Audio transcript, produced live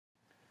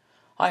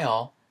Hi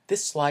all,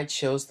 this slide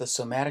shows the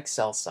somatic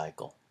cell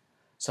cycle.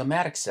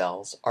 Somatic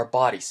cells are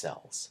body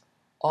cells,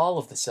 all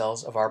of the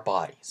cells of our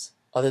bodies,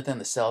 other than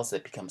the cells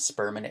that become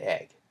sperm and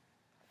egg.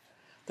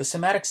 The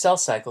somatic cell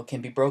cycle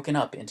can be broken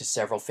up into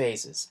several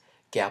phases: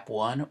 gap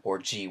 1 or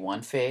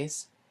G1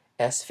 phase,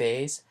 S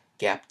phase,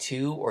 gap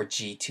 2 or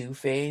G2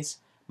 phase,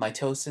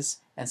 mitosis,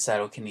 and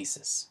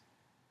cytokinesis.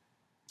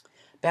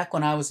 Back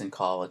when I was in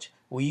college,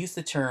 we used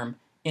the term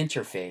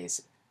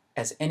interphase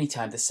as any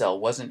time the cell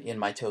wasn't in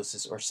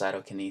mitosis or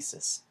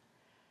cytokinesis.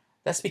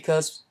 That's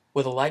because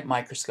with a light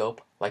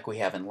microscope, like we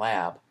have in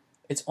lab,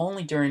 it's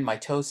only during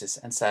mitosis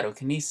and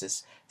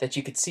cytokinesis that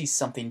you could see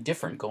something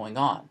different going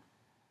on.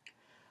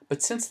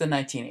 But since the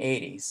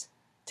 1980s,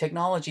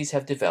 technologies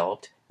have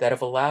developed that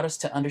have allowed us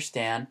to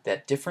understand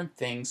that different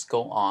things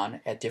go on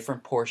at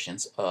different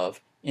portions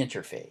of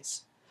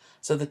interphase.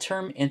 So the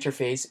term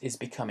interphase is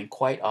becoming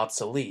quite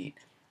obsolete,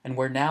 and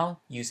we're now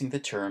using the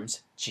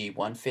terms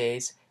G1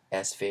 phase,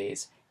 S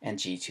phase, and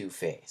G2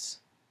 phase.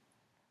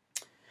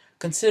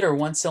 Consider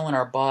one cell in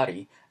our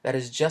body that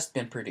has just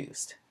been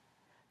produced.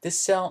 This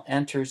cell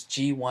enters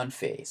G1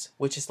 phase,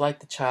 which is like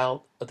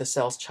the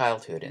cell's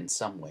childhood in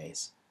some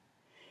ways.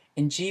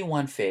 In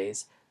G1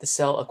 phase, the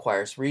cell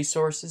acquires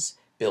resources,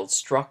 builds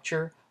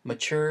structure,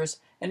 matures,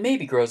 and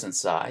maybe grows in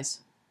size,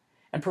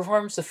 and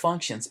performs the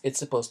functions it's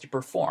supposed to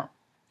perform.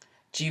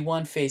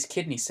 G1 phase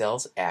kidney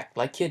cells act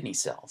like kidney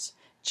cells.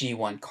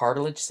 G1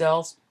 cartilage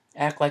cells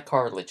act like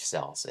cartilage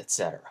cells,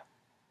 etc.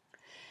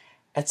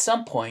 At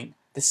some point,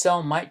 the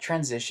cell might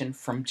transition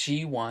from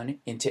G1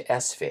 into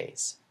S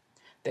phase.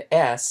 The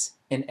S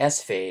in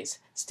S phase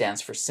stands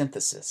for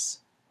synthesis,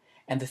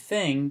 and the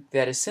thing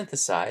that is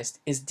synthesized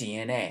is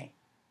DNA.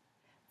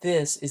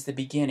 This is the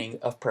beginning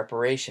of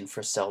preparation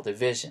for cell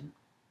division.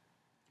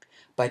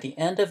 By the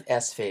end of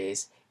S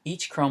phase,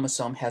 each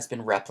chromosome has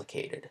been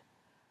replicated.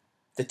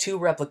 The two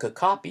replica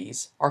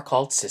copies are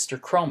called sister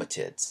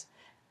chromatids.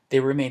 They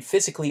remain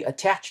physically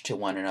attached to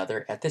one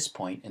another at this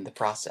point in the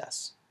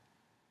process.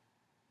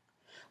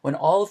 When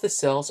all of the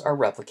cells are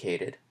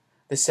replicated,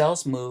 the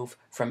cells move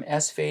from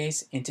S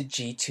phase into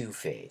G2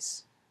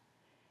 phase.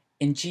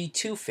 In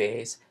G2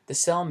 phase, the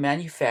cell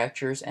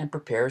manufactures and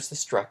prepares the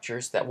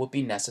structures that will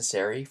be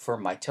necessary for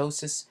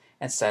mitosis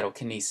and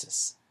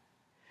cytokinesis.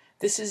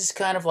 This is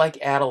kind of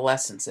like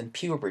adolescence and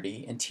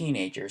puberty in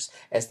teenagers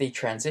as they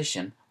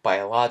transition,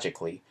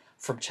 biologically,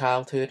 from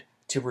childhood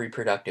to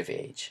reproductive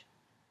age.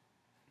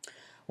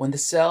 When the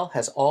cell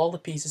has all the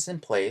pieces in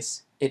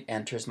place, it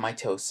enters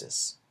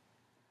mitosis.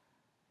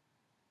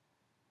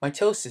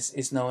 Mitosis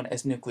is known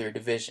as nuclear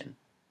division.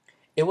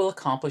 It will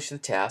accomplish the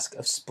task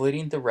of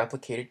splitting the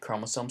replicated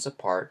chromosomes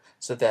apart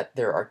so that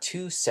there are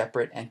two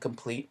separate and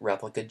complete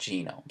replica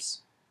genomes.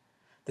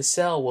 The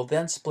cell will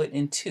then split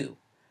in two.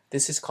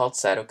 This is called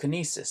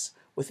cytokinesis,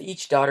 with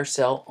each daughter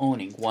cell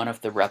owning one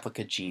of the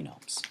replica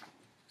genomes.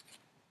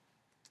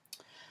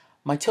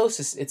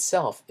 Mitosis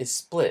itself is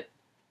split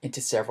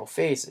into several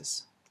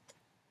phases.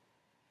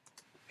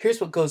 Here's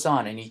what goes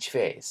on in each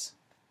phase.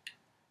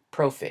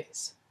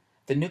 Prophase.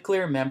 The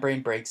nuclear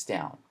membrane breaks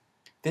down.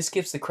 This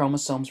gives the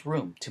chromosomes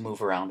room to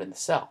move around in the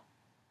cell.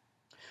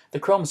 The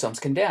chromosomes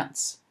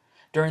condense.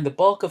 During the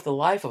bulk of the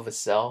life of a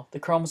cell, the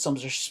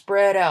chromosomes are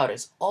spread out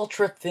as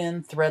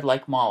ultra-thin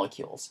thread-like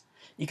molecules.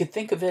 You could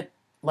think of it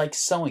like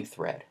sewing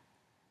thread.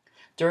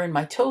 During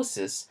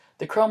mitosis,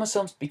 the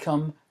chromosomes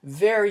become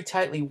very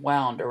tightly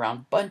wound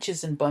around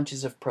bunches and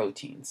bunches of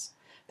proteins.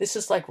 This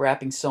is like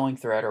wrapping sewing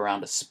thread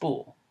around a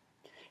spool.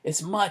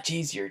 It's much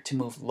easier to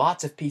move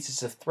lots of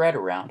pieces of thread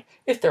around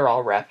if they're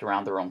all wrapped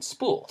around their own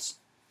spools.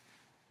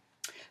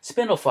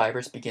 Spindle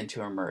fibers begin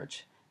to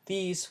emerge.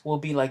 These will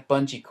be like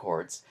bungee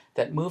cords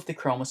that move the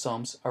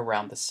chromosomes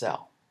around the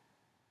cell.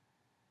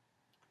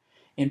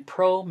 In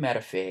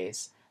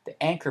pro-metaphase,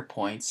 the anchor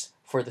points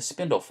for the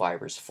spindle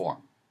fibers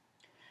form.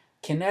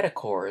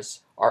 Kinetochores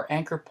are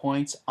anchor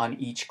points on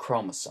each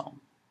chromosome.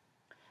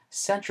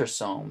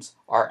 Centrosomes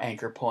are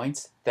anchor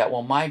points that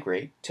will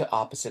migrate to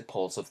opposite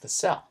poles of the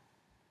cell.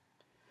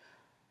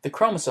 The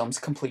chromosomes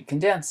complete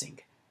condensing.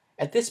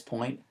 At this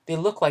point, they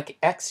look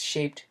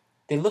X-shaped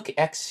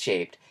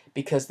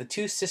because the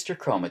two sister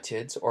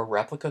chromatids, or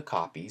replica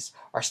copies,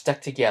 are stuck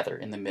together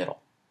in the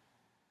middle.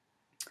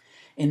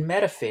 In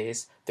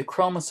metaphase, the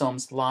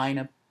chromosomes line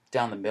up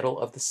down the middle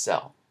of the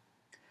cell.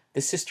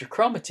 The sister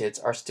chromatids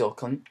are still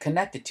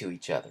connected to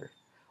each other.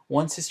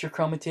 One sister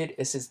chromatid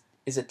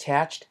is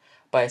attached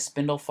by a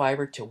spindle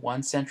fiber to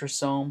one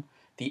centrosome.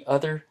 The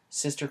other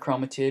sister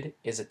chromatid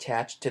is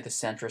attached to the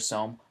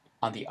centrosome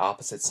on the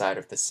opposite side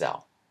of the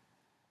cell.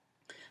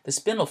 The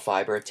spindle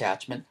fiber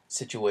attachment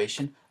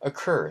situation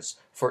occurs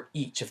for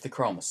each of the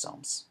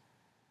chromosomes.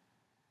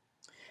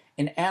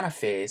 In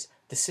anaphase,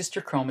 the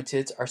sister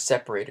chromatids are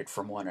separated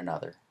from one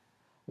another.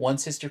 One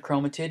sister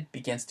chromatid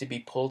begins to be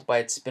pulled by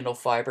its spindle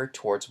fiber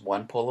towards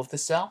one pole of the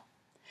cell.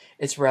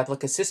 Its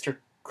replica sister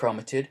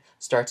chromatid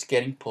starts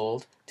getting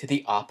pulled to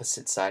the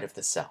opposite side of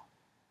the cell.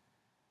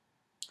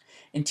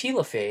 In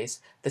telophase,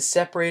 the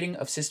separating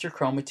of sister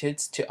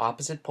chromatids to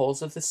opposite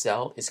poles of the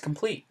cell is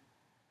complete.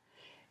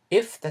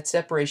 If that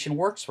separation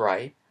works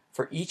right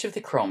for each of the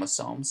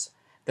chromosomes,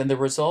 then the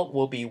result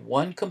will be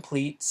one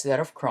complete set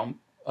of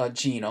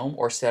genome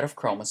or set of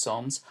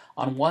chromosomes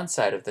on one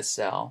side of the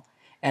cell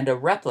and a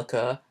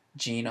replica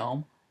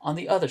genome on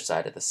the other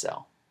side of the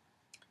cell.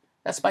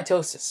 That's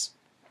mitosis.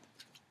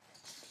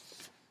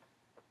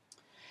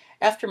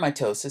 After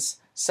mitosis,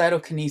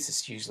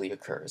 cytokinesis usually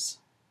occurs.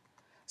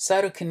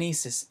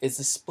 Cytokinesis is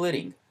the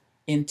splitting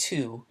in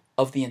two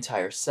of the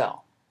entire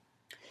cell.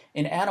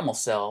 In animal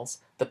cells,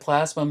 the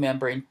plasma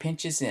membrane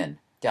pinches in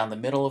down the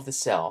middle of the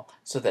cell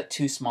so that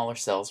two smaller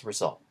cells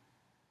result.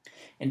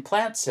 In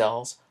plant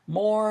cells,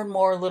 more and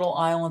more little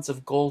islands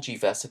of Golgi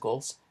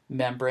vesicles,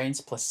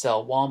 membranes plus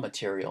cell wall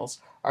materials,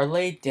 are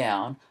laid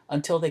down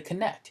until they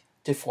connect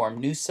to form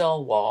new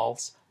cell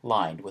walls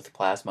lined with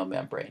plasma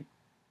membrane.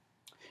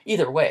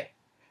 Either way,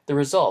 the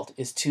result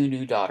is two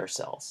new daughter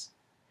cells.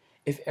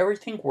 If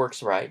everything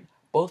works right,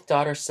 both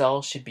daughter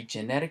cells should be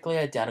genetically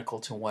identical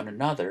to one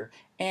another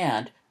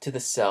and to the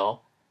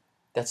cell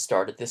that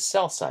started this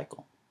cell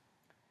cycle.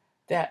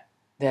 That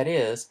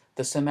is,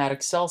 the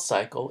somatic cell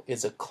cycle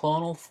is a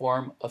clonal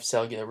form of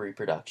cellular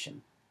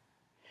reproduction.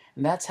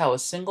 And that's how a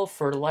single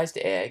fertilized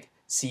egg,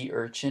 sea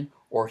urchin,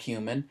 or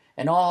human,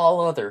 and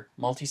all other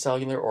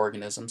multicellular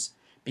organisms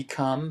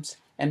becomes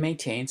and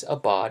maintains a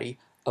body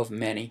of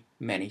many,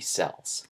 many cells.